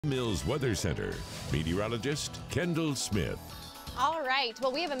Mills Weather Center, meteorologist Kendall Smith. All right,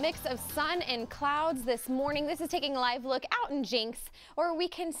 well, we have a mix of sun and clouds this morning. This is taking a live look out in Jinx, where we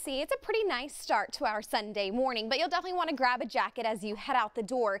can see it's a pretty nice start to our Sunday morning, but you'll definitely want to grab a jacket as you head out the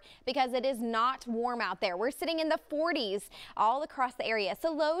door because it is not warm out there. We're sitting in the 40s all across the area,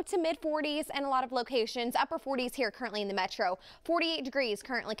 so low to mid 40s and a lot of locations, upper 40s here currently in the metro. 48 degrees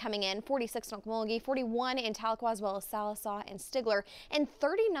currently coming in, 46 in Okmulgee, 41 in Tahlequah as well as Sallisaw and Stigler, and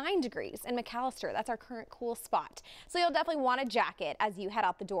 39 degrees in McAllister. That's our current cool spot. So you'll definitely want a jacket as you head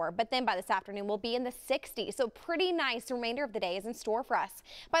out the door, but then by this afternoon we'll be in the 60s, so pretty nice. The remainder of the day is in store for us.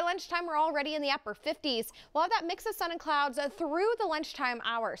 By lunchtime we're already in the upper 50s. We'll have that mix of sun and clouds through the lunchtime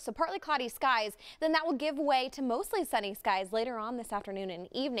hours, so partly cloudy skies, then that will give way to mostly sunny skies later on this afternoon and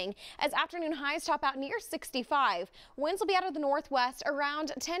evening as afternoon highs top out near 65. Winds will be out of the northwest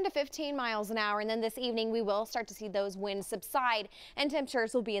around 10 to 15 miles an hour, and then this evening we will start to see those winds subside and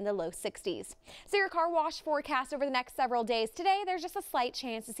temperatures will be in the low 60s. So your car wash forecast over the next several days. Today there's just a slight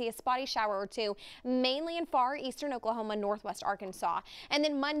chance to see a spotty shower or two, mainly in far eastern Oklahoma, northwest Arkansas. And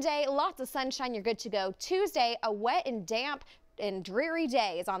then Monday, lots of sunshine. You're good to go. Tuesday, a wet and damp and dreary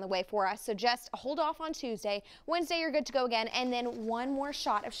day is on the way for us, so just hold off on Tuesday. Wednesday, you're good to go again, and then one more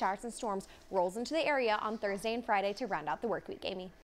shot of showers and storms rolls into the area on Thursday and Friday to round out the work week. Amy.